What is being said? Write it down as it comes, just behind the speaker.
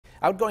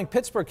Outgoing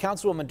Pittsburgh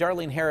Councilwoman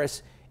Darlene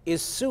Harris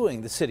is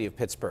suing the city of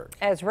Pittsburgh.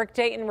 As Rick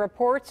Dayton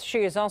reports, she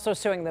is also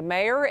suing the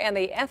mayor and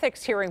the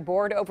ethics hearing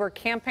board over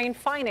campaign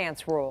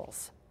finance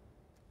rules.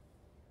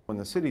 When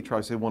the city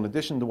tries to say, well, in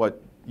addition to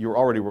what you're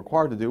already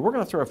required to do, we're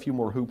going to throw a few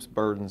more hoops,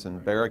 burdens,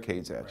 and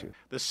barricades at you.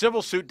 The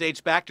civil suit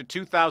dates back to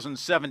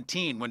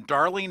 2017 when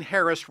Darlene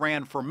Harris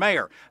ran for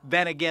mayor,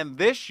 then again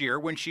this year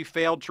when she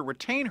failed to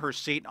retain her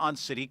seat on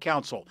city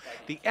council.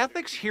 The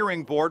ethics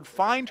hearing board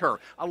fined her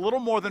a little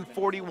more than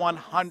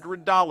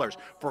 $4,100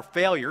 for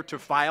failure to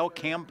file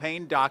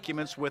campaign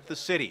documents with the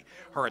city.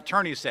 Her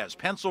attorney says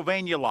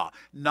Pennsylvania law,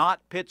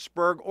 not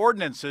Pittsburgh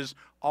ordinances,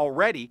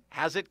 already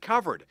has it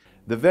covered.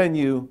 The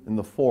venue and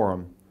the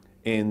forum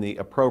in the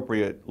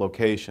appropriate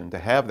location to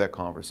have that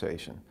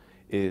conversation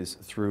is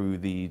through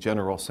the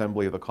General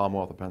Assembly of the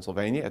Commonwealth of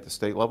Pennsylvania at the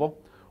state level,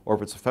 or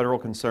if it's a federal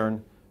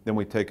concern, then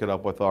we take it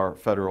up with our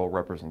federal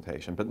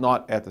representation, but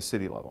not at the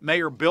city level.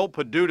 Mayor Bill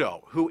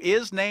Peduto, who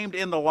is named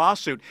in the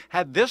lawsuit,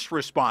 had this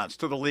response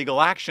to the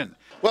legal action.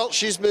 Well,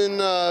 she's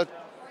been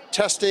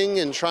testing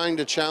and trying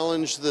to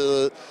challenge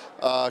the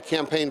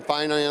campaign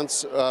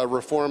finance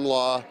reform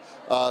law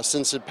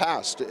since it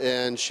passed,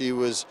 and she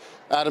was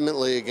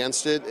adamantly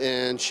against it,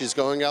 and she's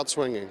going out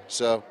swinging.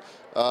 So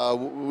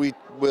we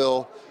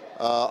will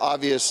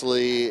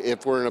obviously,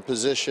 if we're in a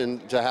position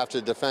to have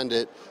to defend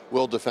it,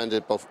 we'll defend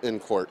it in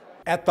court.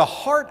 At the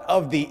heart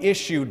of the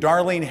issue,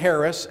 Darlene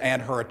Harris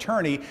and her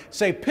attorney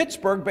say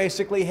Pittsburgh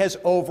basically has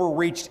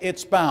overreached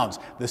its bounds.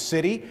 The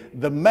city,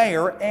 the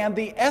mayor, and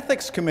the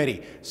ethics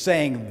committee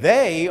saying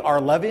they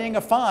are levying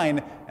a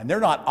fine and they're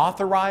not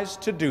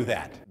authorized to do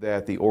that.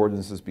 That the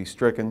ordinances be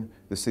stricken,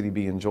 the city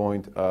be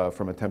enjoined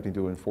from attempting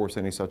to enforce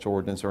any such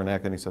ordinance or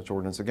enact any such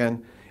ordinance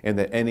again, and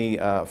that any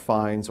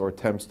fines or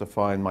attempts to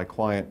fine my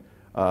client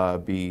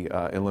be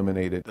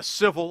eliminated. The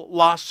civil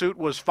lawsuit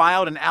was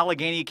filed in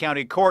Allegheny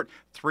County Court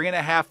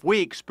 3.5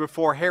 weeks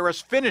before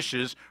Harris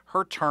finishes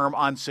her term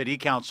on city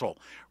council.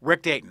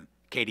 Rick Dayton,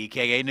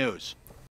 KDKA News.